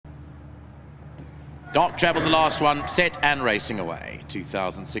Dark Travel, the last one, set and racing away.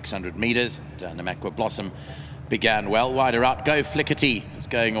 2,600 metres. Namakwa Blossom began well. Wider out, Go Flichity is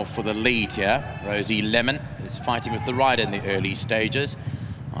going off for the lead here. Rosie Lemon is fighting with the rider in the early stages.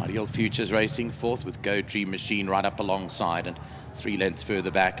 Ideal Futures racing fourth with Go Dream Machine right up alongside, and 3 lengths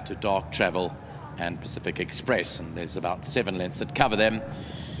further back to Dark Travel and Pacific Express. And there's about 7 lengths that cover them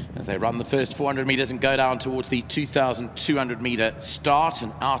as they run the first 400 metres and go down towards the 2,200 metre start.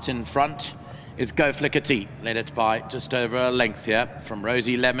 And out in front is Go Flichity, led it by just over a length here from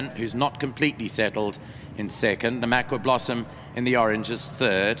Rosie Lemon, who's not completely settled, in second. Namakwa Blossom in the orange is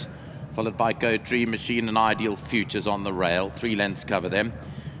third, followed by Go Dream Machine and Ideal Futures on the rail. 3 lengths cover them.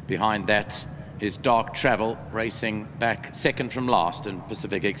 Behind that is Dark Travel, racing back second from last, and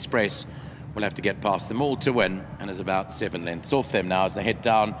Pacific Express will have to get past them all to win, and is about 7 lengths off them now as they head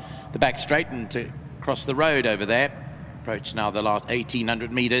down the back straight and to cross the road over there. Approach now the last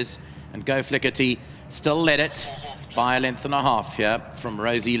 1,800 metres, and Go Flichity still led it by 1.5 lengths here from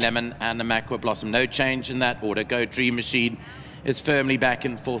Rosie Lemon and Namakwa Blossom. No change in that order. Go Dream Machine is firmly back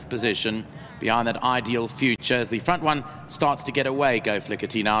in 4th position. Behind that, Ideal Future, as the front one starts to get away. Go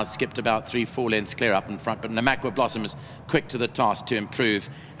Flichity now skipped about 3-4 lengths clear up in front, but Namakwa Blossom is quick to the task to improve,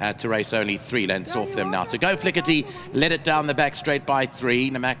 to race only 3 lengths off them now. So Go Flichity led it down the back straight by 3.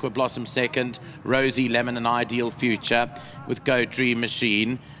 Namakwa Blossom second, Rosie Lemon and Ideal Future with Go Dream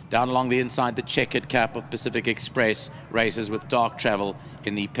Machine. Down along the inside, the checkered cap of Pacific Express races with Dark Travel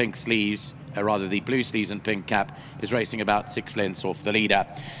in the pink sleeves, or rather the blue sleeves and pink cap, is racing about 6 lengths off the leader.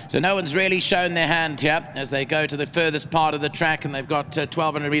 So no one's really shown their hand here as they go to the furthest part of the track, and they've got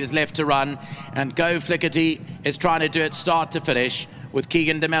 1,200 metres left to run. And Go Flichity is trying to do it start to finish, with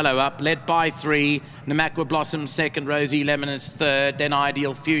Keegan de Melo up, led by 3. Namakwa Blossom second, Rosie Lemon is third, then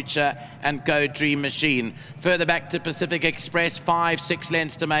Ideal Future and Go Dream Machine. Further back to Pacific Express, 5-6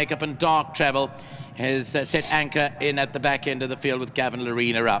 lengths to make up, and Dark Travel has set anchor in at the back end of the field with Gavin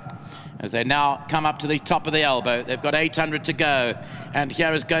Lorena up. As they now come up to the top of the elbow, they've got 800 to go. And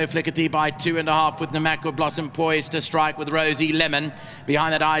here is Go Flichity by 2.5 with Namakwa Blossom poised to strike with Rosie Lemon.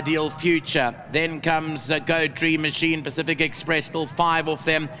 Behind that, Ideal Future. Then comes Go Dream Machine, Pacific Express still 5 off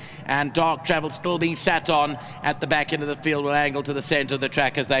them. And Dark Travel still being sat on at the back end of the field, will angle to the centre of the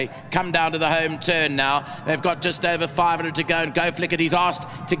track as they come down to the home turn now. They've got just over 500 to go, and Go Flickity's asked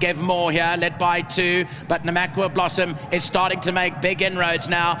to give more here, led by 2. But Namakwa Blossom is starting to make big inroads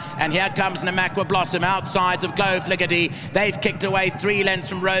now. And here comes Namakwa Blossom outsides of Go Flichity. They've kicked away 3 lengths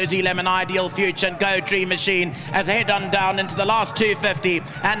from Rosie Lemon, Ideal Future and Go Dream Machine as they head on down into the last 250.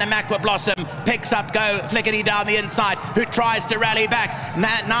 And Namakwa Blossom picks up Go Flichity down the inside, who tries to rally back.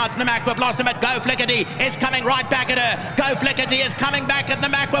 Now it's Namakwa Blossom, but Go Flichity is coming right back at her. Go Flichity is coming back at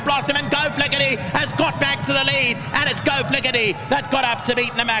Namakwa Blossom, and Go Flichity has got back to the lead, and it's Go Flichity that got up to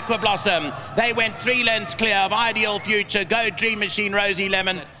beat Namakwa Blossom. They went 3 lengths clear of Ideal Future, Go Dream Machine, Rosie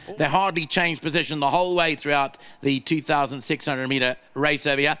Lemon. They hardly changed position the whole way throughout the 2,600 metre race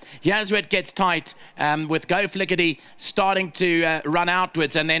over here. Here's where it gets tight, with Go Flichity starting to run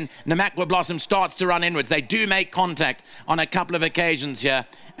outwards, and then Namakwa Blossom starts to run inwards. They do make contact on a couple of occasions here,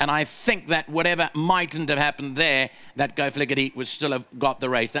 and I think that whatever mightn't have happened there, that Go Flichity would still have got the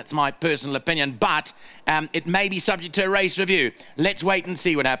race. That's my personal opinion, but it may be subject to a race review. Let's wait and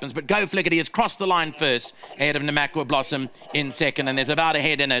see what happens. But Go Flichity has crossed the line first, ahead of Namakwa Blossom in second, and there's about a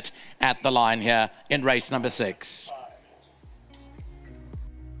head in it at the line here in race number 6.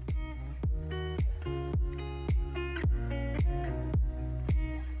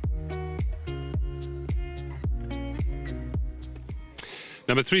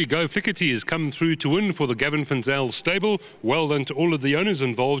 Number 3, Go Flichity has come through to win for the Gavin Finzel stable. Well done to all of the owners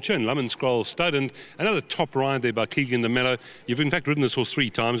involved here, and Lemon Scroll Stud, and another top ride there by Keegan de Melo. You've in fact ridden this horse 3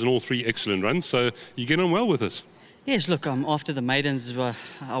 times, and all 3 excellent runs, so you get on well with this. Yes, look, after the maidens,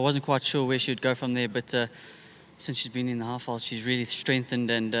 I wasn't quite sure where she'd go from there, but since she's been in the half files, she's really strengthened,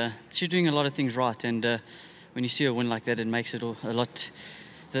 and she's doing a lot of things right. And when you see her win like that, it makes it a lot.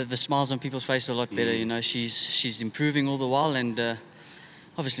 The smiles on people's faces a lot better. You know, she's improving all the while, and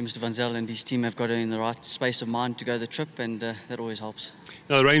obviously Mr. Van Zel and his team have got her in the right space of mind to go the trip, and that always helps.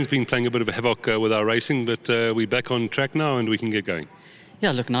 Now, the rain's been playing a bit of a havoc with our racing, but we're back on track now and we can get going.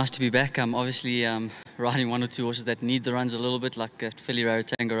 Yeah, look, nice to be back. Obviously, riding 1 or 2 horses that need the runs a little bit, like that filly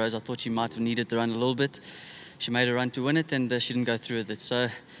Rarotonga Rose. I thought she might have needed the run a little bit. She made a run to win it, and she didn't go through with it. So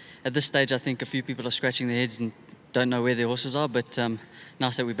at this stage, I think a few people are scratching their heads and don't know where their horses are, but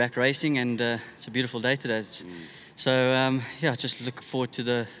nice that we're back racing, and it's a beautiful day today. So, yeah, just look forward to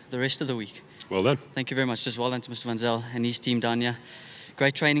the rest of the week. Well done. Thank you very much. Just well done to Mr. Van Zel and his team down here.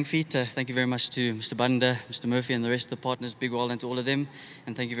 great training feat. Thank you very much to Mr. Bunda, Mr. Murphy, and the rest of the partners. Big well done to all of them.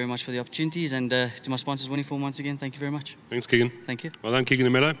 And thank you very much for the opportunities. And to my sponsors, Winning Form, once again, thank you very much. Thanks, Keegan. Thank you. Well done, Keegan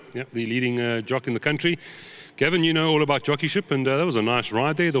and Melo. Yeah, the leading jock in the country. Gavin, you know all about jockeyship, and that was a nice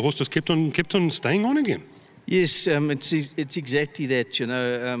ride there. The horse just kept on staying on again. Yes, it's exactly that. You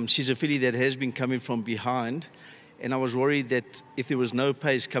know, she's a filly that has been coming from behind, and I was worried that if there was no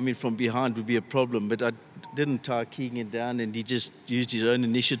pace coming from behind would be a problem. But I didn't tie Keegan down, and he just used his own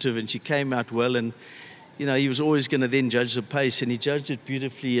initiative, and she came out well. And you know, he was always going to then judge the pace, and he judged it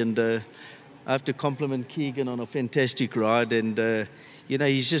beautifully. And I have to compliment Keegan on a fantastic ride, and you know,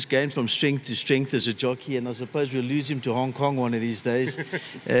 he's just going from strength to strength as a jockey, and I suppose we'll lose him to Hong Kong one of these days.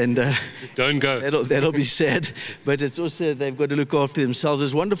 And don't go. That'll be sad. But it's also, they've got to look after themselves.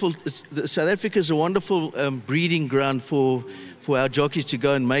 It's wonderful. South Africa is a wonderful breeding ground for our jockeys to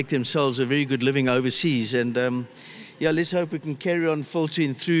go and make themselves a very good living overseas. And yeah, let's hope we can carry on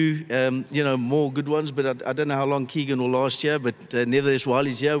filtering through, you know, more good ones. But I don't know how long Keegan will last here. But nevertheless, while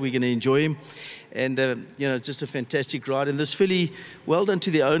he's here, we're going to enjoy him. And, you know, it's just a fantastic ride. And this filly, well done to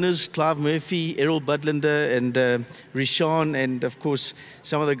the owners, Clive Murphy, Errol Budlander, and Rishan, and, of course,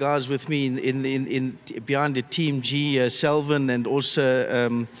 some of the guys with me in behind the Team G, Selvin, and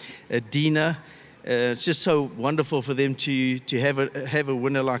also Dina. It's just so wonderful for them to have a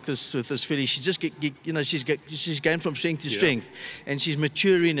winner like this with this filly. She just you know, she's going from strength to strength, and she's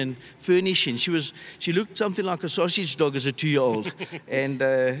maturing and furnishing. She looked something like a sausage dog as a 2-year-old, and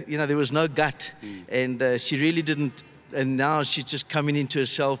you know, there was no gut, and she really didn't. And now she's just coming into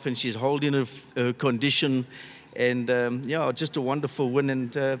herself, and she's holding her condition. And yeah, just a wonderful win,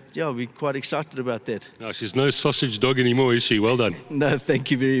 and yeah, we're quite excited about that. No, she's no sausage dog anymore, is she? Well done. No,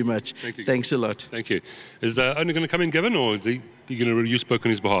 thank you very much. Thank you. Thanks a lot. Thank you. Is the owner going to come in, Gavin, or is you spoke on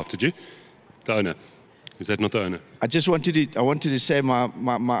his behalf? Did you? The owner. Is that not the owner? I wanted to say my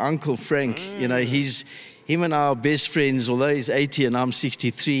uncle Frank. You know, him and I are best friends. Although he's 80 and I'm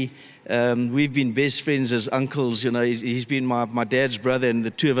 63. We've been best friends as uncles. You know, he's been my dad's brother, and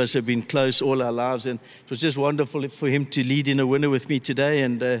the two of us have been close all our lives. And it was just wonderful for him to lead in a winner with me today,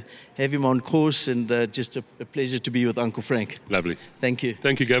 and have him on course. And just a pleasure to be with Uncle Frank. Lovely. Thank you.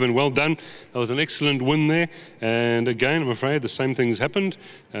 Thank you, Gavin. Well done. That was an excellent win there. And again, I'm afraid the same thing's happened.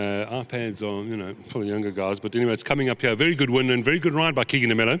 iPads are, you know, for the younger guys. But anyway, it's coming up here. Very good win and very good ride by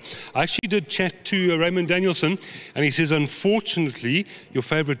Keegan and Melo. I actually did chat to Raymond Danielson, and he says, unfortunately, your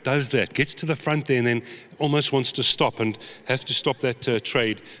favourite does that. Gets to the front there and then almost wants to stop and have to stop that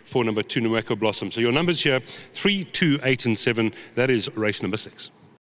trade for number 2, Namako Blossom. So your numbers here, 3, 2, 8 and 7. That is race number 6.